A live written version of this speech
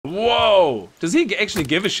Whoa! Does he actually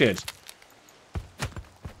give a shit?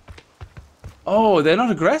 Oh, they're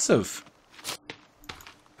not aggressive.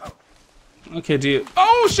 Okay, do you...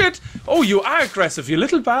 Oh, shit! Oh, you are aggressive, you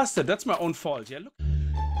little bastard. That's my own fault, yeah? Look.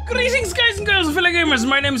 Greetings, guys and girls, fellow gamers.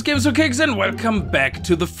 My name is Games4Kicks and welcome back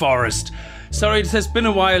to the forest. Sorry, it has been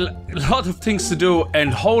a while. A lot of things to do,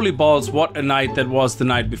 and holy balls, what a night that was the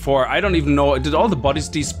night before. I don't even know. Did all the bodies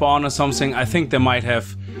despawn or something? I think they might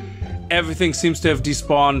have. Everything seems to have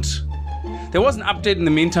despawned. There was an update in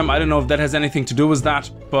the meantime. I don't know if that has anything to do with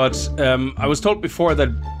that, but I was told before that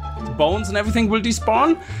bones and everything will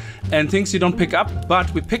despawn and things you don't pick up,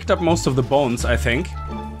 but we picked up most of the bones, I think.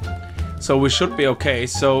 So we should be okay.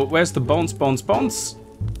 So where's the bones?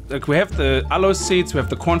 Like, we have the aloe seeds, we have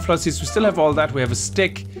the cornflower seeds, we still have all that. We have a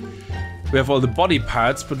stick, we have all the body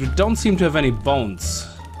parts, but we don't seem to have any bones.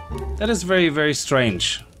 That is very, very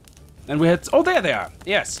strange. And we had, oh, there they are,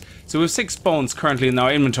 yes. So we have 6 bones currently in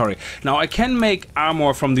our inventory. Now I can make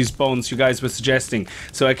armor from these bones you guys were suggesting.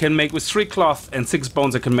 So I can make, with 3 cloth and 6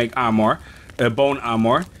 bones, I can make armor, bone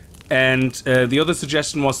armor. And the other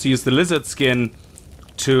suggestion was to use the lizard skin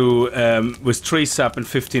to, with 3 sap and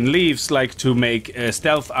 15 leaves, like to make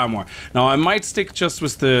stealth armor. Now I might stick just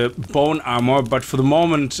with the bone armor, but for the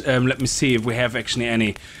moment, let me see if we have actually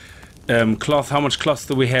any cloth. How much cloth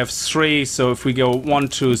do we have? 3. So if we go 1,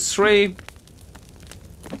 2, 3.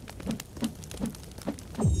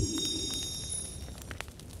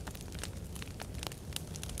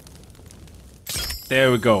 There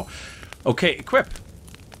we go. Okay, equip.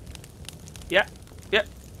 Yeah.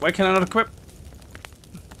 Why can I not equip?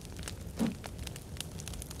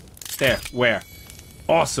 There, where?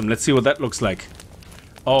 Awesome, let's see what that looks like.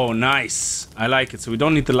 Oh, nice. I like it. So we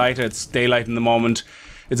don't need the lighter, it's daylight in the moment.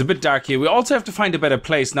 It's a bit dark here. We also have to find a better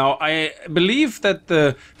place. Now, I believe that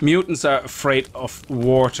the mutants are afraid of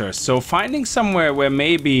water. So finding somewhere where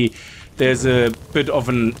maybe there's a bit of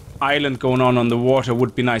an island going on the water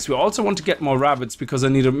would be nice. We also want to get more rabbits because I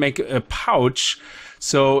need to make a pouch.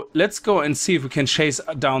 So let's go and see if we can chase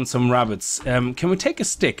down some rabbits. Can we take a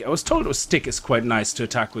stick? I was told a stick is quite nice to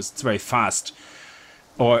attack with. It's very fast.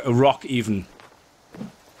 Or a rock even.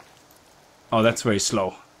 Oh, that's very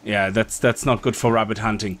slow. Yeah, that's not good for rabbit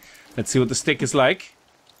hunting. Let's see what the stick is like.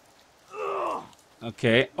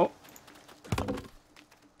 Okay. Oh,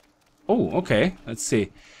 okay. Let's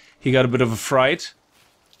see. He got a bit of a fright.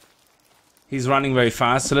 He's running very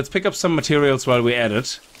fast. So let's pick up some materials while we at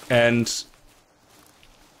it. And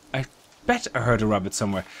I bet I heard a rabbit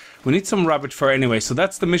somewhere. We need some rabbit fur anyway. So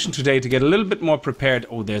that's the mission today, to get a little bit more prepared.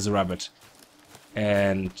 Oh, there's a rabbit.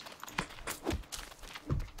 And...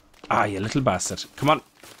 ah, you little bastard. Come on.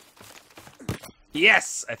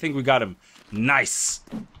 Yes! I think we got him. Nice.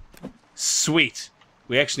 Sweet.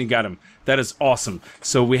 We actually got him. That is awesome.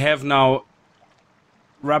 So we have now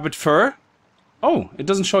rabbit fur. Oh, it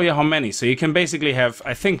doesn't show you how many. So you can basically have,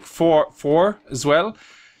 I think, four as well.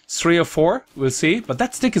 3 or 4, we'll see. But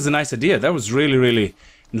that stick is a nice idea. That was really, really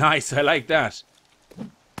nice. I like that.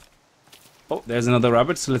 Oh, there's another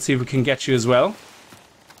rabbit. So let's see if we can get you as well.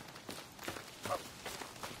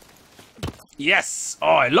 Yes! Oh,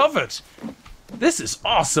 I love it! This is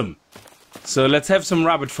awesome! So let's have some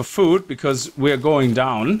rabbit for food, because we're going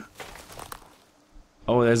down.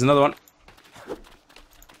 Oh, there's another one.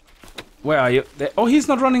 Where are you? There. Oh, he's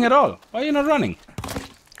not running at all. Why are you not running?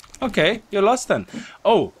 Okay, you're lost then.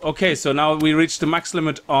 Oh, okay, so now we reached the max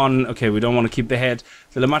limit on... okay, we don't want to keep the head.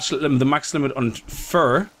 The max limit on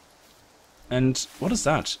fur. And what is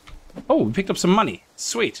that? Oh, we picked up some money.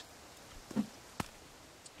 Sweet.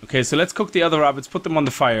 Okay, so let's cook the other rabbits, put them on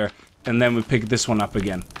the fire, and then we pick this one up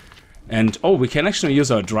again. And, oh, we can actually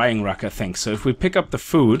use our drying rack, I think. So if we pick up the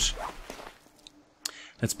food,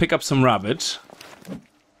 let's pick up some rabbit,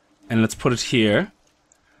 and let's put it here.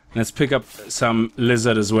 And let's pick up some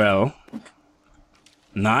lizard as well.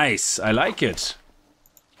 Nice, I like it.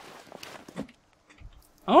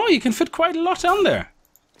 Oh, you can fit quite a lot on there.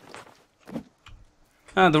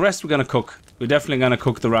 And the rest we're gonna cook. We're definitely gonna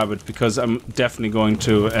cook the rabbit, because I'm definitely going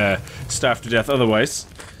to starve to death otherwise.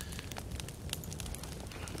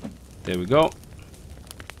 There we go.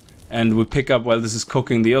 And we pick up, while this is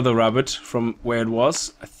cooking, the other rabbit from where it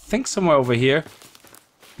was. I think somewhere over here.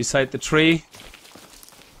 Beside the tree.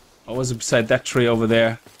 Or was it beside that tree over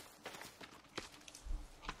there?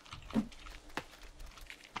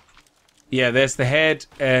 Yeah, there's the head,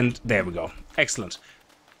 and there we go. Excellent.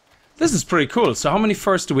 This is pretty cool. So how many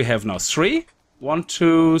furs do we have now? 3? 1,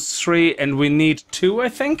 2, 3, and we need 2, I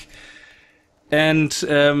think. And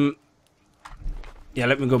yeah,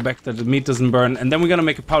 let me go back that the meat doesn't burn. And then we're gonna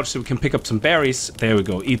make a pouch so we can pick up some berries. There we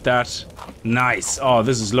go. Eat that. Nice. Oh,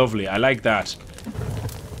 this is lovely. I like that.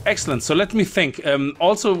 Excellent. So let me think.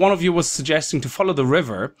 Also, one of you was suggesting to follow the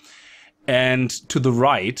river and to the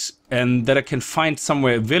right, and that I can find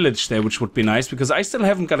somewhere a village there, which would be nice, because I still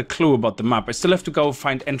haven't got a clue about the map. I still have to go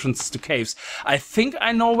find entrances to caves. I think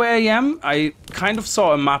I know where I am. I kind of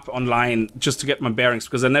saw a map online just to get my bearings,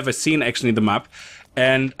 because I've never seen actually the map.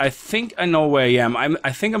 And I think I know where I am.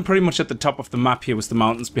 I think I'm pretty much at the top of the map here with the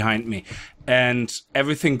mountains behind me. And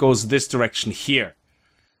everything goes this direction here.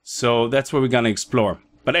 So that's where we're gonna explore.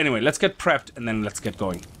 But anyway, let's get prepped and then let's get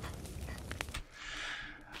going.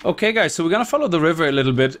 Okay guys, so we're gonna follow the river a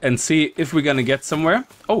little bit and see if we're gonna get somewhere.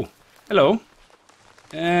 Oh, hello.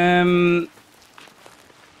 I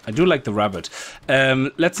do like the rabbit.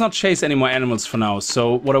 Let's not chase any more animals for now.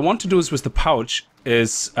 So what I want to do is with the pouch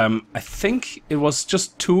is, I think it was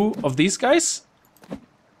just 2 of these guys.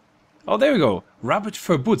 Oh, there we go. Rabbit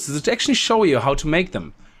fur boots. Does it actually show you how to make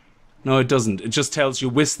them? No, it doesn't. It just tells you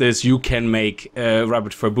with this you can make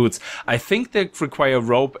rabbit fur boots. I think they require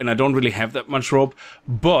rope, and I don't really have that much rope.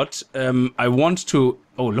 But I want to...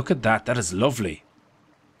 Oh, look at that. That is lovely.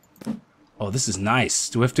 Oh, this is nice.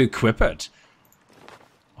 Do we have to equip it?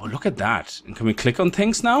 Oh, look at that. And can we click on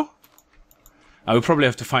things now? I will probably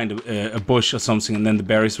have to find a bush or something, and then the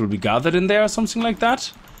berries will be gathered in there or something like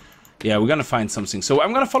that. Yeah, we're gonna find something. So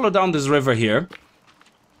I'm gonna follow down this river here.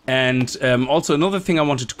 And also another thing I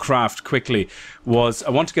wanted to craft quickly was I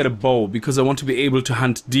want to get a bow, because I want to be able to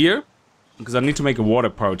hunt deer, because I need to make a water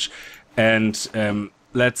pouch. And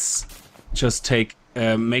let's just take,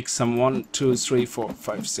 make some 1, 2, 3, 4,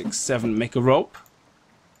 5, 6, 7, make a rope.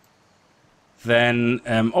 Then,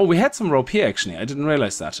 oh, we had some rope here actually, I didn't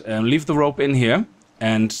realize that. Leave the rope in here,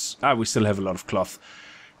 and we still have a lot of cloth.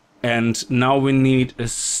 And now we need a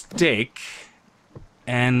stick.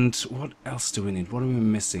 And what else do we need? What are we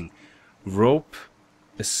missing? Rope,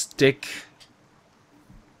 a stick.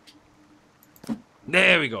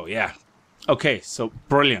 There we go, yeah. Okay, so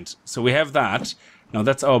brilliant. So we have that. Now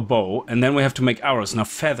that's our bow, and then we have to make arrows. Now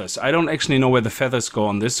feathers. I don't actually know where the feathers go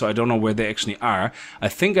on this, so I don't know where they actually are. I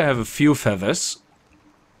think I have a few feathers.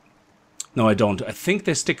 No, I don't. I think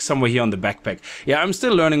they stick somewhere here on the backpack. Yeah, I'm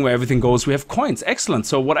still learning where everything goes. We have coins. Excellent.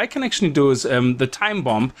 So what I can actually do is the time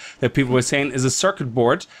bomb that people were saying is a circuit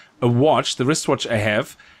board, a watch, the wristwatch I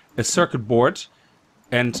have, a circuit board,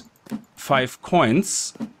 and 5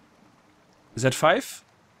 coins. Is that 5?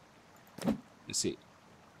 Let's see.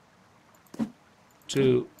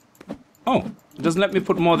 2. Oh, it doesn't let me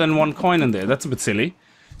put more than 1 coin in there. That's a bit silly.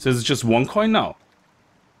 So it's just 1 coin now.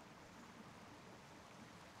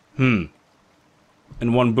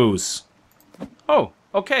 And 1 booze. Oh,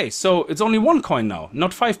 okay, so it's only 1 coin now,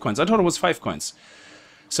 not 5 coins. I thought it was 5 coins.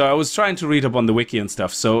 So I was trying to read up on the wiki and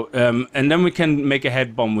stuff. So, and then we can make a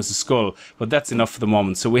head bomb with a skull, but that's enough for the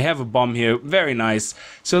moment. So we have a bomb here, very nice.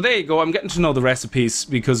 So there you go, I'm getting to know the recipes,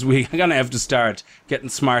 because we're gonna have to start getting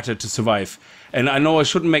smarter to survive. And I know I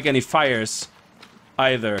shouldn't make any fires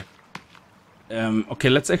either. Okay,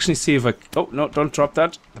 let's actually see if I... Oh, no, don't drop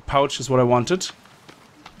that. The pouch is what I wanted.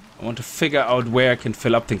 I want to figure out where I can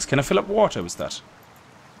fill up things. Can I fill up water with that?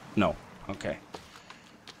 No. Okay.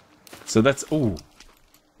 So that's... Ooh.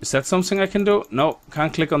 Is that something I can do? No,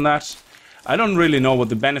 can't click on that. I don't really know what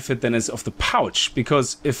the benefit then is of the pouch,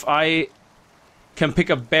 because if I can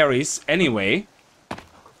pick up berries anyway...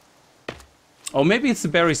 Oh, maybe it's the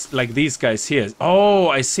berries like these guys here. Oh,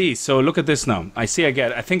 I see. So look at this now. I see,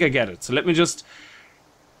 I think I get it. So let me just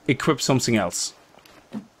equip something else.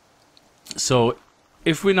 So...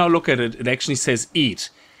 If we now look at it, it actually says eat.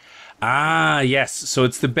 Ah, yes. So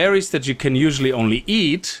it's the berries that you can usually only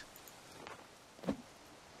eat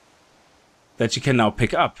that you can now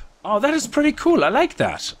pick up. Oh, that is pretty cool. I like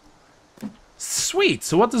that. Sweet.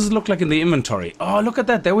 So what does it look like in the inventory? Oh, look at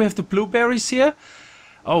that. There we have the blueberries here.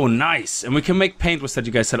 Oh, nice. And we can make paint with that,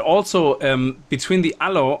 you guys said. Also, between the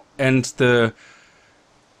aloe and the...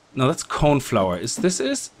 No, that's coneflower.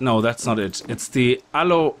 No, that's not it. It's the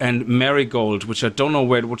aloe and marigold, which I don't know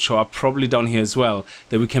where it would show up. Probably down here as well,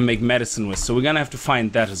 that we can make medicine with. So we're gonna have to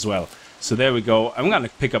find that as well. So there we go. I'm gonna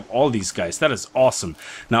pick up all these guys. That is awesome.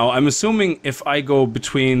 Now, I'm assuming if I go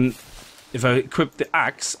between... If I equip the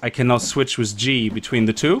axe, I can now switch with G between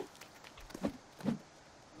the two.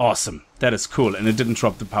 Awesome. That is cool. And it didn't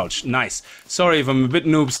drop the pouch. Nice. Sorry if I'm a bit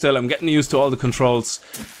noob still. I'm getting used to all the controls.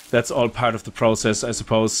 That's all part of the process, I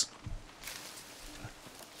suppose.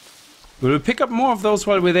 Will we pick up more of those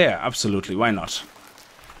while we're there? Absolutely. Why not?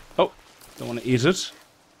 Oh, don't want to eat it.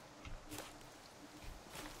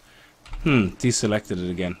 Deselected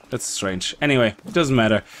it again. That's strange. Anyway, it doesn't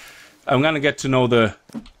matter. I'm gonna get to know the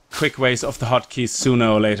quick ways of the hotkeys sooner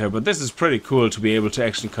or later. But this is pretty cool to be able to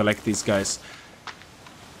actually collect these guys.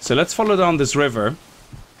 So let's follow down this river.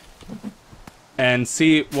 and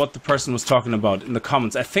see what the person was talking about in the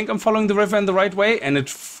comments. I think I'm following the river in the right way, and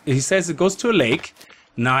he says it goes to a lake.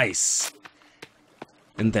 Nice.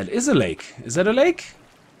 And that is a lake. Is that a lake?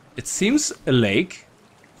 It seems a lake.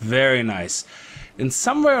 Very nice. And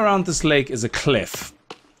somewhere around this lake is a cliff,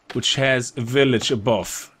 which has a village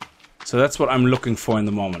above. So that's what I'm looking for in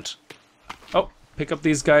the moment. Oh, pick up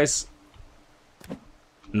these guys.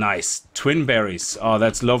 Nice. Twin berries. Oh,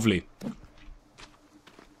 that's lovely.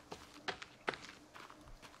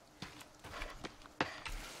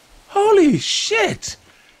 Holy shit!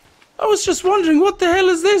 I was just wondering, what the hell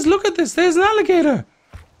is this? Look at this. There's an alligator.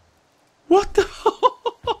 What the...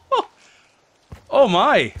 Oh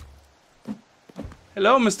my.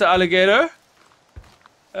 Hello, Mr. Alligator.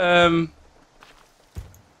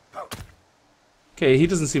 Okay, he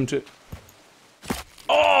doesn't seem to...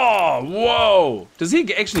 Oh, whoa! Does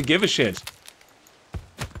he actually give a shit?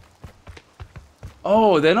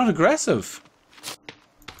 Oh, they're not aggressive.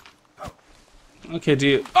 Okay, do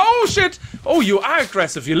you... Oh, shit! Oh, you are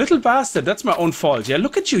aggressive, you little bastard. That's my own fault. Yeah,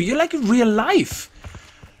 look at you. You're like in real life.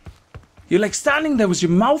 You're like standing there with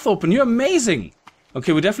your mouth open. You're amazing.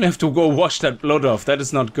 Okay, we definitely have to go wash that blood off. That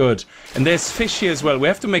is not good. And there's fish here as well. We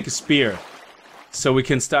have to make a spear, so we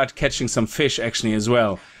can start catching some fish actually as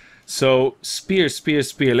well. So, spear.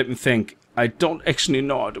 Let me think. I don't actually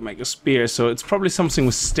know how to make a spear, so it's probably something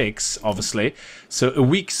with sticks, obviously. So, a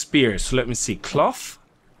weak spear. So, let me see. Cloth?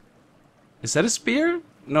 Is that a spear?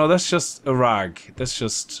 No, that's just a rag. That's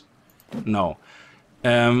just... No.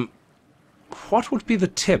 What would be the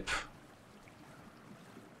tip?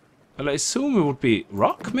 Well, I assume it would be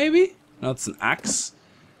rock, maybe? No, it's an axe.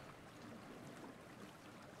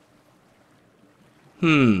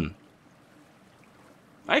 I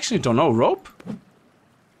actually don't know. Rope?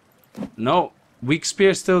 No. Weak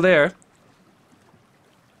spear still there.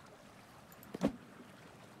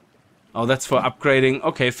 Oh, that's for upgrading.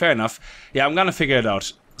 Okay, fair enough. Yeah, I'm gonna figure it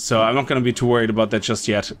out. So I'm not gonna be too worried about that just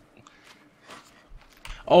yet.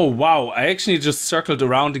 Oh, wow. I actually just circled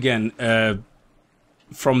around again.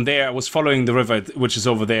 From there, I was following the river, which is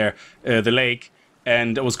over there, the lake.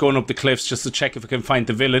 And I was going up the cliffs just to check if I can find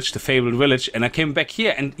the village, the fabled village. And I came back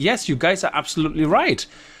here. And yes, you guys are absolutely right.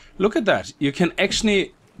 Look at that. You can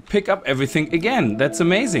actually pick up everything again. That's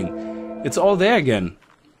amazing. It's all there again.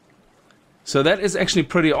 So that is actually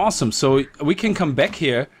pretty awesome. So we can come back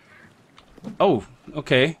here. Oh,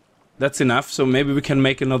 okay. That's enough. So maybe we can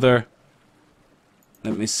make another...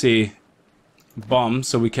 Let me see... bomb,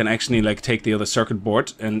 so we can actually like take the other circuit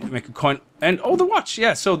board and make a coin. And oh, the watch.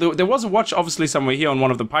 Yeah, so there was a watch obviously somewhere here on one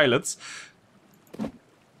of the pilots.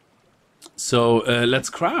 So let's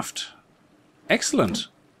craft. Excellent.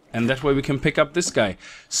 And that way we can pick up this guy.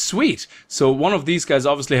 Sweet. So one of these guys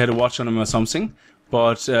obviously had a watch on him or something.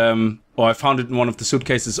 But oh, I found it in one of the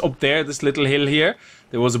suitcases up there, this little hill here.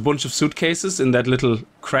 There was a bunch of suitcases in that little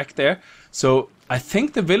crack there. So I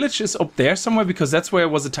think the village is up there somewhere, because that's where I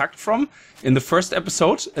was attacked from in the first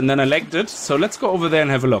episode, and then I legged it. So let's go over there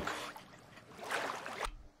and have a look.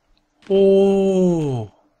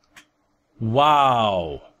 Oh,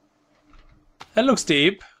 wow. That looks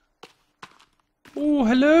deep. Oh,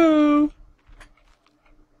 hello.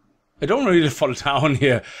 I don't really fall down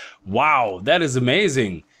here. Wow, that is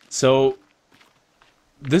amazing. So,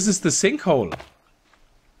 this is the sinkhole.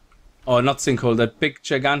 Oh, not sinkhole, that big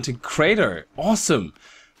gigantic crater. Awesome.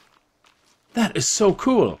 That is so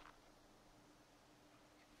cool.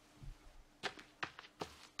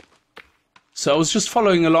 So I was just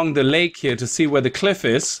following along the lake here to see where the cliff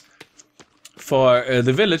is for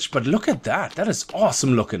the village. But look at that. That is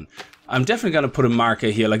awesome looking. I'm definitely going to put a marker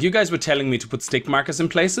here. Like you guys were telling me to put stick markers in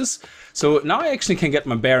places. So now I actually can get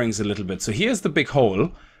my bearings a little bit. So here's the big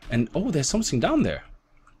hole. And oh, there's something down there.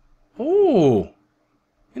 Oh,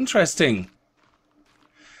 interesting.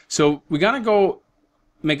 So we're going to go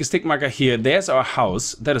make a stick marker here. There's our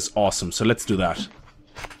house. That is awesome. So let's do that.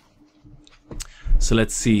 So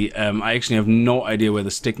let's see. I actually have no idea where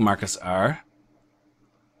the stick markers are.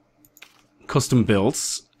 Custom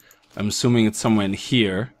builds. I'm assuming it's somewhere in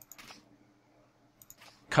here.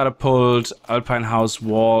 Catapult, alpine house,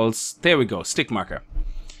 walls. There we go, stick marker.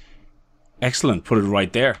 Excellent, put it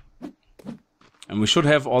right there. And we should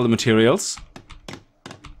have all the materials.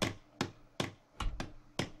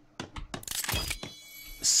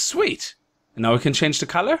 Sweet. And now we can change the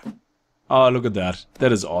color. Oh, look at that.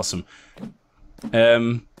 That is awesome.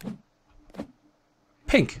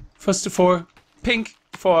 Pink. First of all, pink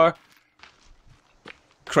for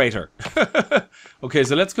crater. Okay,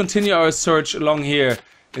 so let's continue our search along here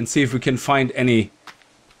and see if we can find any...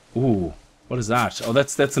 Ooh, what is that? Oh,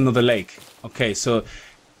 that's another lake. Okay, so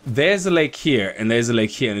there's a lake here, and there's a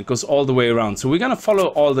lake here, and it goes all the way around. So we're gonna follow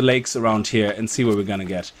all the lakes around here and see where we're gonna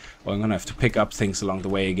get. Oh, I'm gonna have to pick up things along the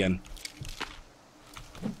way again.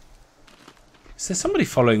 Is there somebody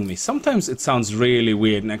following me? Sometimes it sounds really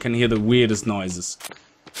weird, and I can hear the weirdest noises.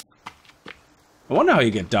 I wonder how you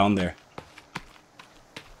get down there.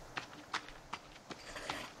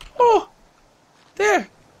 Oh! There!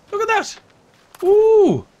 Look at that!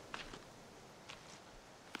 Ooh!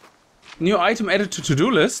 New item added to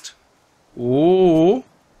to-do list. Ooh!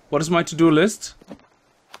 What is my to-do list?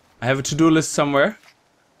 I have a to-do list somewhere.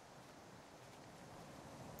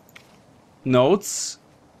 Notes.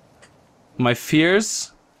 My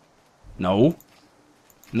fears. No.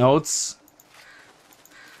 Notes.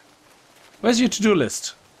 Where's your to-do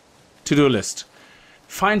list? To-do list.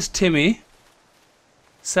 Find Timmy.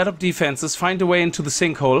 Set up defenses. Find a way into the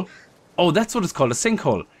sinkhole. Oh, that's what it's called. A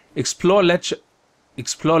sinkhole. Explore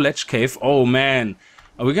ledge cave. Oh, man.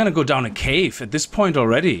 Are we gonna go down a cave at this point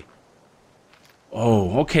already?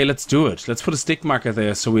 Oh, okay. Let's do it. Let's put a stick marker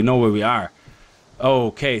there so we know where we are.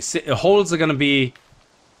 Okay. Holes are gonna be...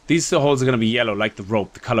 These holes are gonna be yellow, like the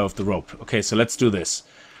rope. The color of the rope. Okay, so let's do this.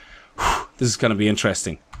 Whew, this is gonna be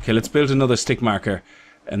interesting. Okay, let's build another stick marker.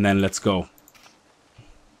 And then let's go.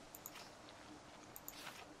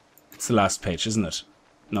 It's the last page, isn't it?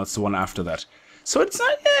 No, it's the one after that. So it's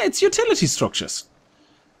not... Yeah, it's utility structures.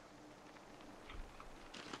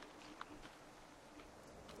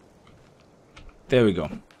 There we go.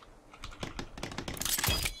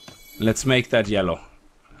 Let's make that yellow.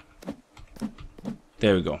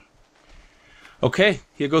 There we go. Okay,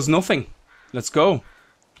 here goes nothing. Let's go.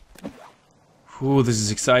 Ooh, this is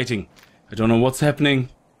exciting. I don't know what's happening.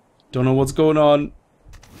 Don't know what's going on.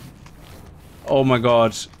 Oh my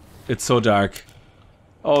god. It's so dark.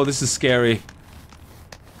 Oh, this is scary.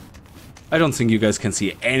 I don't think you guys can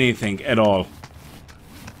see anything at all.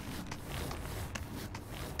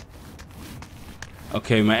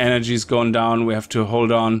 Okay, my energy's going down. We have to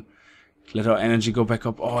hold on. Let our energy go back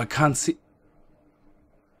up. Oh, I can't see.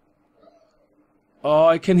 Oh,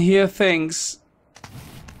 I can hear things.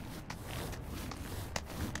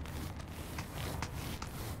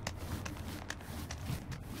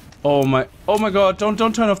 Oh my god, don't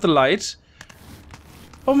turn off the light.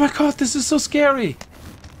 Oh my god, this is so scary.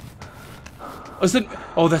 Oh, is that...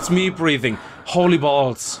 Oh, that's me breathing. Holy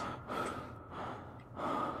balls.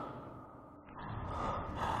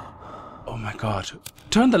 Oh my god.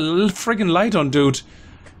 Turn the little friggin' light on, dude.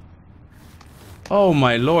 Oh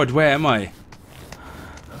my lord, where am I?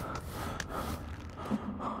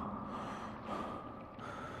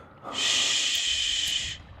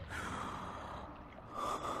 Shh.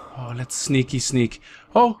 Oh, let's sneaky sneak.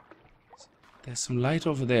 Oh, there's some light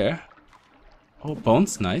over there. Oh,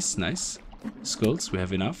 bones, nice, nice. Skulls, we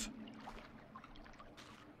have enough.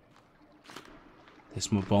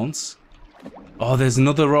 There's more bones. Oh, there's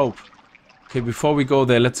another rope. Okay, before we go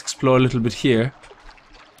there, let's explore a little bit here.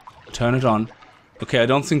 Turn it on. Okay, I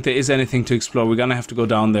don't think there is anything to explore. We're gonna have to go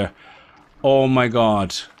down there. Oh my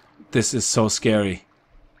god. This is so scary.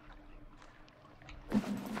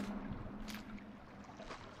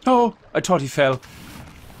 Oh, I thought he fell.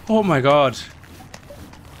 Oh my god.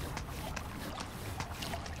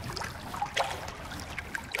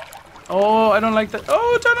 Oh, I don't like that.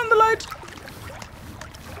 Oh, turn on the light.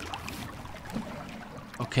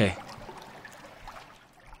 Okay.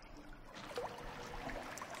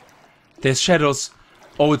 There's shadows.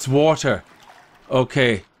 Oh, it's water.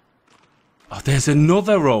 Okay. Oh, there's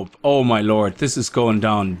another rope. Oh my lord, this is going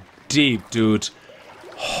down deep, dude.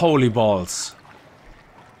 Holy balls.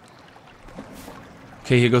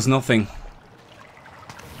 Okay, here goes nothing.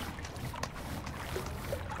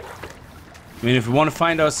 I mean, if we want to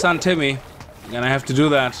find our son Timmy, we're gonna have to do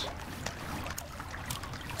that.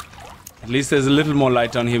 At least there's a little more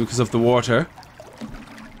light down here because of the water.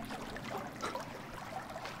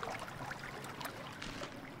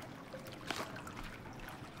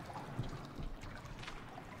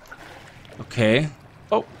 Okay.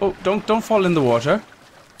 Oh, don't fall in the water.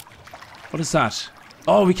 What is that?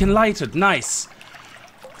 Oh, we can light it. Nice.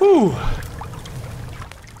 Whew.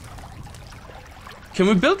 Can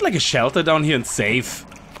we build like a shelter down here and save?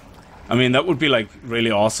 I mean, that would be like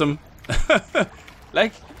really awesome.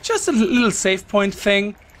 Like, just a little save point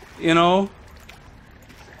thing, you know?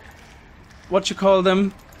 What you call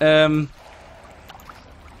them?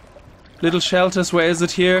 Little shelters, where is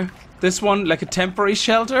it here? This one, like a temporary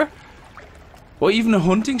shelter? Or even a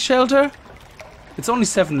hunting shelter? It's only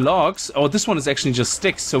 7 logs. Oh, this one is actually just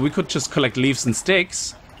sticks, so we could just collect leaves and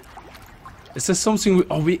sticks. Is there something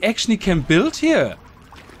we actually can build here?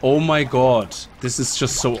 Oh my god. This is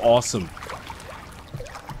just so awesome.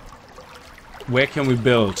 Where can we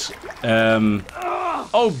build?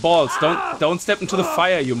 Oh, balls. Don't step into the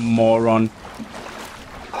fire, you moron.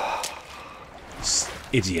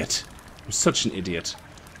 Idiot. I'm such an idiot.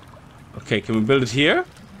 Okay, can we build it here?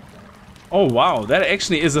 Oh, wow. That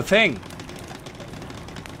actually is a thing.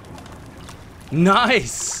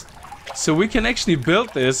 Nice. So we can actually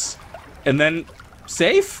build this and then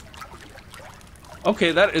save?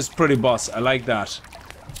 Okay, that is pretty boss. I like that.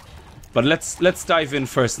 But let's dive in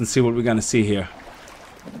first and see what we're gonna see here.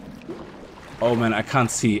 Oh man, I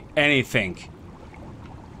can't see anything.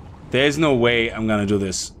 There's no way I'm gonna do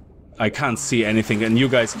this. I can't see anything, and you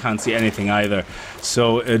guys can't see anything either.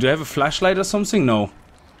 So, do I have a flashlight or something? No.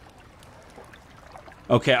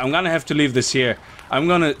 Okay, I'm gonna have to leave this here. I'm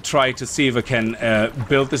gonna try to see if I can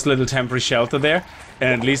build this little temporary shelter there,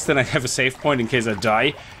 and at least then I have a save point in case I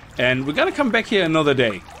die. And we're gonna come back here another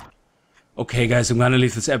day. Okay guys, I'm gonna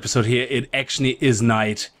leave this episode here. It actually is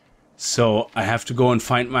night. So I have to go and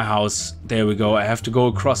find my house. There we go. I have to go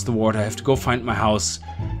across the water. I have to go find my house.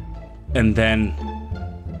 And then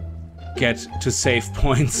get to save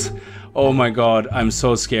points. Oh my god, I'm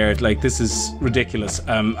so scared. Like, this is ridiculous.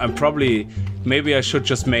 I'm probably... Maybe I should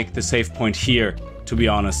just make the save point here, to be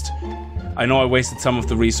honest. I know I wasted some of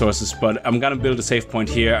the resources, but I'm gonna build a save point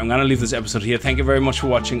here. I'm gonna leave this episode here. Thank you very much for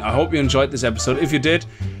watching. I hope you enjoyed this episode. If you did...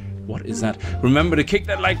 What is that? Remember to kick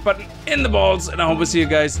that like button in the balls, and I hope to see you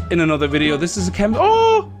guys in another video. This is a camp.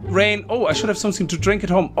 Oh, rain. Oh, I should have something to drink at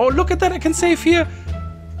home. Oh, look at that. I can save here.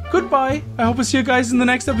 Goodbye. I hope to see you guys in the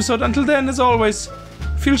next episode. Until then, as always,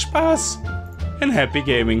 viel Spaß and happy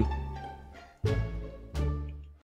gaming.